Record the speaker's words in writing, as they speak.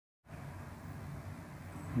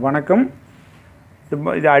வணக்கம்.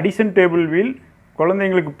 இது addition table wheel.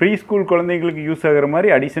 குழந்தைங்களுக்கு ப்ரீ ஸ்கூல் குழந்தைங்களுக்கு யூஸ் ஆகிற மாதிரி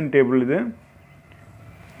அடிஷன் டேபிள். இது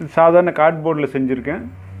சாதாரண கார்ட்போர்டில் செஞ்சுருக்கேன்.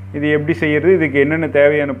 இது எப்படி செய்கிறது, இதுக்கு என்னென்ன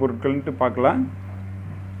தேவையான பொருட்கள்ன்ட்டு பார்க்கலாம்.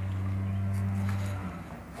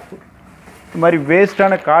 இது மாதிரி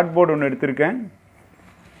வேஸ்ட்டான கார்ட்போர்டு ஒன்று எடுத்திருக்கேன்.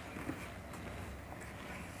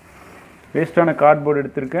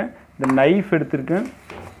 இந்த நைஃப் எடுத்திருக்கேன்.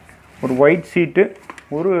 ஒரு ஒயிட் ஷீட்டு,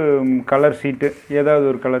 ஒரு கலர் ஷீட்டு, ஏதாவது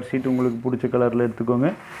ஒரு கலர் ஷீட்டு உங்களுக்கு பிடிச்ச கலரில் எடுத்துக்கோங்க.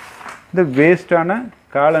 இந்த வேஸ்ட்டான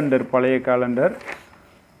காலண்டர், பழைய calendar,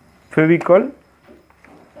 Fevicol,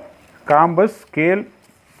 compass, scale,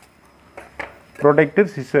 protector,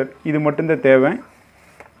 scissor, இது மட்டும்தான் தேவை.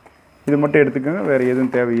 இது மட்டும் எடுத்துக்கோங்க, வேறு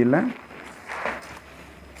எதுவும் தேவையில்லை.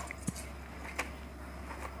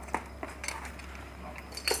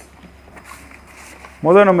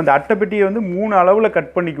 முதல்ல நம்ம இந்த அட்டைப்பெட்டியை வந்து 3 அளவில்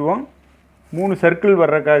கட் பண்ணிக்குவோம். 3 சர்க்கிள்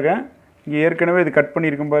வர்றதுக்காக. இங்கே ஏற்கனவே இது கட்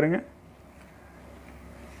பண்ணியிருக்கோம் பாருங்கள்.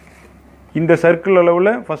 இந்த சர்க்கிள்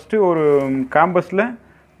அளவில் ஃபஸ்ட்டு ஒரு காம்பஸில்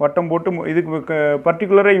வட்டம் போட்டு, இதுக்கு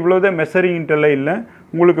பர்டிகுலராக இவ்வளோதான் மெஷரிங்ட்டெல்லாம் இல்லை.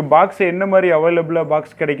 உங்களுக்கு பாக்ஸ் என்ன மாதிரி அவைலபிளாக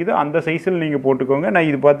பாக்ஸ் கிடைக்குதோ அந்த சைஸில் நீங்கள் போட்டுக்கோங்க. நான்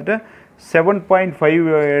இது பார்த்துட்டு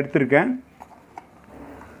 7.5 எடுத்திருக்கேன்.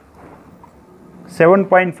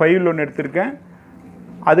 7.5 ஒன்று எடுத்திருக்கேன்.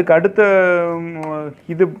 அதுக்கு அடுத்த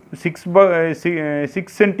இது 6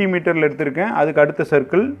 சென்டிமீட்டரில் எடுத்திருக்கேன். அதுக்கு அடுத்த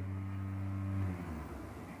சர்க்கிள்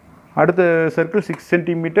 6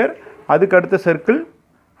 சென்டிமீட்டர். அதுக்கு அடுத்த சர்க்கிள்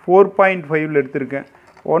 4.5 எடுத்திருக்கேன்.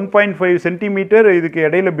 1.5 சென்டிமீட்டர் இதுக்கு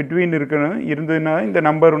இடையில பிட்வீன் இருந்ததுன்னா இந்த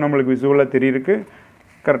நம்பர் நம்மளுக்கு விசுவலாக தெரியிருக்கு,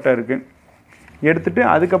 கரெக்டாக இருக்குது. எடுத்துகிட்டு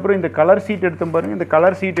அதுக்கப்புறம் இந்த கலர் ஷீட் எடுத்தோம் பாருங்கள். இந்த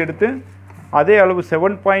கலர் ஷீட் எடுத்து அதே அளவு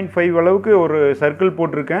 7.5 அளவுக்கு ஒரு சர்க்கிள்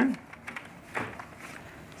போட்டிருக்கேன்.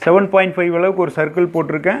 7.5 அளவுக்கு ஒரு சர்க்கிள்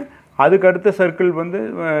போட்டிருக்கேன். அதுக்கு அடுத்த சர்க்கிள் வந்து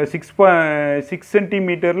 6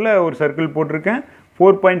 சென்டிமீட்டரில் ஒரு சர்க்கிள் போட்டிருக்கேன்.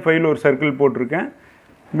 4.5 ஒரு சர்க்கிள் போட்டிருக்கேன்.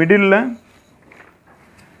 மிடில்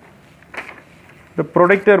இந்த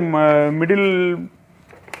ப்ரொடெக்டர் மிடில்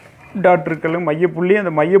டாட் இருக்கல மையப்புள்ளி,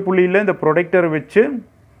 அந்த மையப்புள்ளியில் இந்த ப்ரொடெக்டரை வச்சு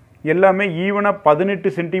எல்லாமே ஈவனாக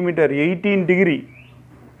 18 சென்டிமீட்டர் 18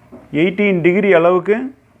 டிகிரி அளவுக்கு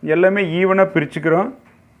எல்லாமே ஈவனாக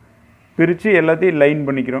பிரித்து எல்லாத்தையும் லைன்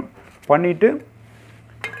பண்ணிவிட்டு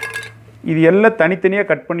இது எல்லாம் தனித்தனியாக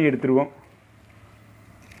கட் பண்ணி எடுத்துருவோம்.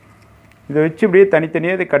 இதை வச்சு இப்படியே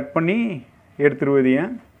தனித்தனியாக இதை கட் பண்ணி எடுத்துருவது.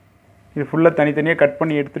 இது ஃபுல்லாக தனித்தனியாக கட்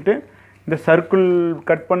பண்ணி எடுத்துகிட்டு இந்த சர்க்கிள்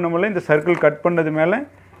கட் பண்ணமுல்ல, இந்த சர்க்கிள் கட் பண்ணது மேலே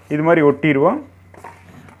இது மாதிரி ஒட்டிடுவோம்.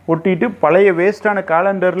 ஒட்டிட்டு பழைய வேஸ்ட்டான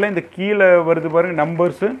காலண்டரில் இந்த கீழே வருது பாருங்கள்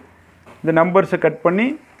நம்பர்ஸு, இந்த நம்பர்ஸை கட் பண்ணி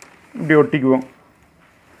இப்படி ஒட்டிக்குவோம்.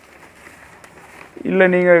 இல்லை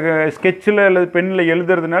நீங்கள் ஸ்கெட்சில் அல்லது பெண்ணில்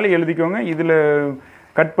எழுதுறதுனால எழுதிக்கோங்க. இதில்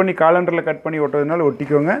கட் பண்ணி காலண்டரில் கட் பண்ணி ஒட்டுறதுனால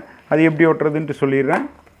ஒட்டிக்கோங்க. அது எப்படி ஒட்டுறதுன்ட்டு சொல்லிடுறேன்.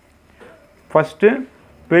 ஃபஸ்ட்டு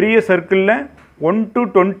பெரிய சர்க்கிளில் 1 to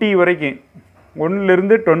 20 வரைக்கும்,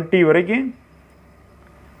 1லேருந்து 20 வரைக்கும்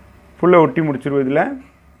ஃபுல்லாக ஒட்டி முடிச்சிருவோம் இதில்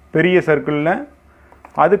பெரிய சர்க்கிளில்.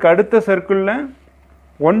 அதுக்கு அடுத்த சர்க்கிளில்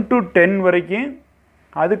 1 to 10 வரைக்கும்,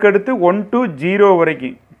 அதுக்கடுத்து 1 to 0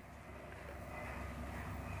 வரைக்கும்,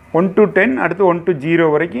 1 to 10, அடுத்து 1 to 0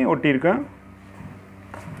 வரைக்கும் ஒட்டியிருக்கேன்.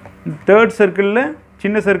 தேர்ட் சர்க்கிளில்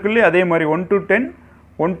சின்ன சர்க்கிள்லேயே அதே மாதிரி 1 to 10,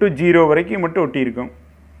 1 to 0 வரைக்கும் மட்டும் ஒட்டியிருக்கோம்.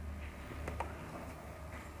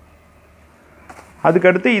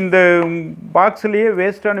 அதுக்கடுத்து இந்த பாக்ஸ்லேயே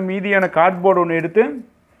வேஸ்ட்டான மீதியான கார்ட்போர்டு ஒன்று எடுத்து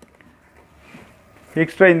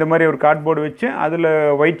எக்ஸ்ட்ரா இந்த மாதிரி ஒரு கார்ட்போர்டு வச்சு அதில்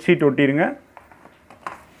ஒயிட் ஷீட் ஒட்டிடுங்க.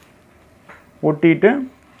 ஒட்டிட்டு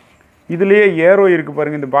இதுலேயே ஏரோ இருக்குது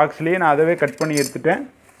பாருங்கள். இந்த பாக்ஸ்லேயே நான் அதவே கட் பண்ணி எடுத்துட்டேன்.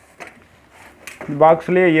 இந்த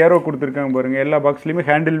பாக்ஸ்லேயே ஏரோ கொடுத்துருக்காங்க பாருங்கள். எல்லா பாக்ஸ்லேயுமே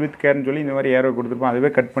ஹேண்டில் வித் கேர்னு சொல்லி இந்த மாதிரி ஏரோ கொடுத்துருப்போம். அதுவே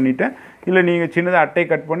கட் பண்ணிவிட்டேன். இல்லை நீங்கள் சின்னதாக அட்டை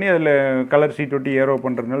கட் பண்ணி அதில் கலர் ஷீட் ஒட்டி ஏரோ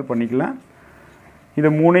பண்ணுறதுனால பண்ணிக்கலாம்.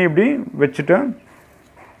 இதை 3 இப்படி வச்சுட்டேன்.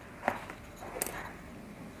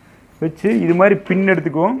 வச்சு இது மாதிரி பின்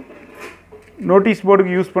எடுத்துக்குவோம். நோட்டீஸ்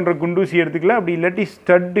போர்டுக்கு யூஸ் பண்ணுற குண்டூசி எடுத்துக்கலாம். அப்படி இல்லாட்டி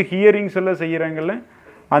ஸ்டட்டு ஹியரிங்ஸ் எல்லாம் செய்கிறாங்கல்ல,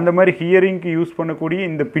 அந்த மாதிரி ஹியரிங்க்கு யூஸ் பண்ணக்கூடிய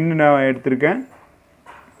இந்த பின்னு நான் எடுத்திருக்கேன்.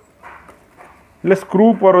 இல்லை ஸ்க்ரூ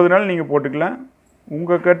போடுறதுனால நீங்கள் போட்டுக்கலாம்.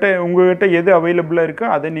 உங்கள்கிட்ட எது அவைலபிளாக இருக்கோ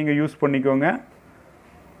அதை நீங்கள் யூஸ் பண்ணிக்கோங்க.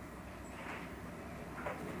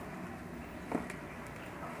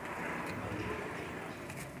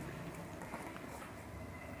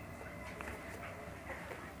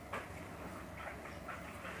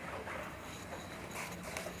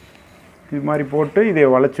 இது மாதிரி போட்டு இதை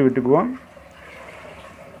வளைச்சி விட்டுக்குவோம்.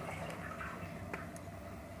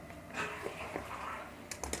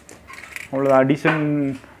 அவ்வளோ அடிஷன்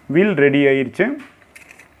வீல் ரெடி ஆயிடுச்சு.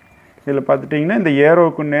 இதில் பார்த்துட்டிங்கன்னா இந்த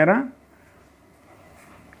ஏரோவுக்கு நேரம்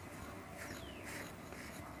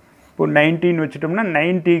இப்போ 19 வச்சுட்டோம்னா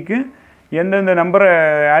 90க்கு எந்தெந்த நம்பரை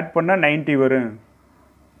ஆட் பண்ணால் 90 வரும்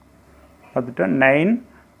பார்த்துட்டா 9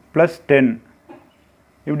 + 10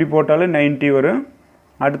 இப்படி போட்டாலும் 90 வரும்.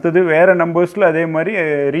 அடுத்தது வேறு நம்பர்ஸில் அதே மாதிரி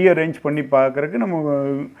ரீஅரேஞ்ச் பண்ணி பார்க்குறதுக்கு நம்ம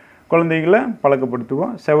குழந்தைகளை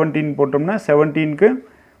பழக்கப்படுத்துவோம். 17 போட்டோம்னா 17க்கு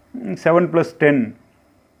 7 + 10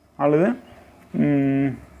 அல்லது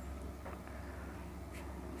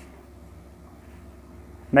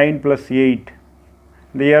 9 + 8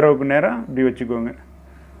 இந்த ஏரோவுக்கு நேரம் இப்படி வச்சுக்கோங்க.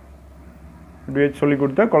 இப்படி வச்சு சொல்லி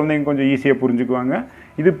கொடுத்தா குழந்தைங்க கொஞ்சம் ஈஸியாக புரிஞ்சுக்குவாங்க.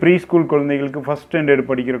 இது ப்ரீ ஸ்கூல் குழந்தைங்களுக்கு, ஃபஸ்ட் ஸ்டாண்டர்ட்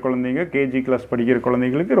படிக்கிற குழந்தைங்க, கேஜி கிளாஸ் படிக்கிற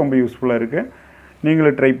குழந்தைங்களுக்கு ரொம்ப யூஸ்ஃபுல்லாக இருக்குது.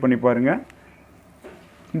 நீங்களும் ட்ரை பண்ணி பாருங்கள்.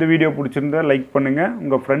 இந்த வீடியோ பிடிச்சிருந்தா லைக் பண்ணுங்கள்,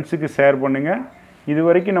 உங்கள் ஃப்ரெண்ட்ஸுக்கு ஷேர் பண்ணுங்கள். இது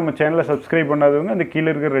வரைக்கும் நம்ம சேனலை சப்ஸ்கிரைப் பண்ணாதவங்க அந்த கீழே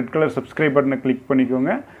இருக்கிற ரெட் கலர் சப்ஸ்கிரைப் பட்டனை கிளிக்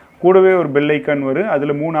பண்ணிக்கோங்க. கூடவே ஒரு பெல் ஐக்கான் வரும்,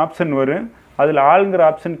 அதில் 3 ஆப்ஷன் வரும். அதில் ஆளுங்கிற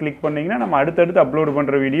ஆப்ஷன் கிளிக் பண்ணிங்கன்னா நம்ம அடுத்தடுத்து அப்லோடு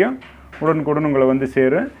பண்ணுற வீடியோ உடனுக்குடன் உங்களை வந்து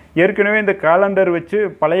சேரும். ஏற்கனவே இந்த காலண்டர் வச்சு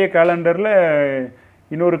பழைய காலண்டரில்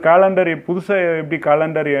இன்னொரு காலண்டர் புதுசாக எப்படி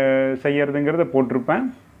காலண்டர் செய்யறதுங்கிறத போட்டிருப்பேன்.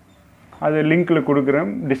 அது லிங்க்கில்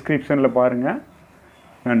கொடுக்குறேன், டிஸ்கிரிப்ஷனில் பாருங்கள்.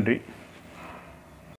 நன்றி.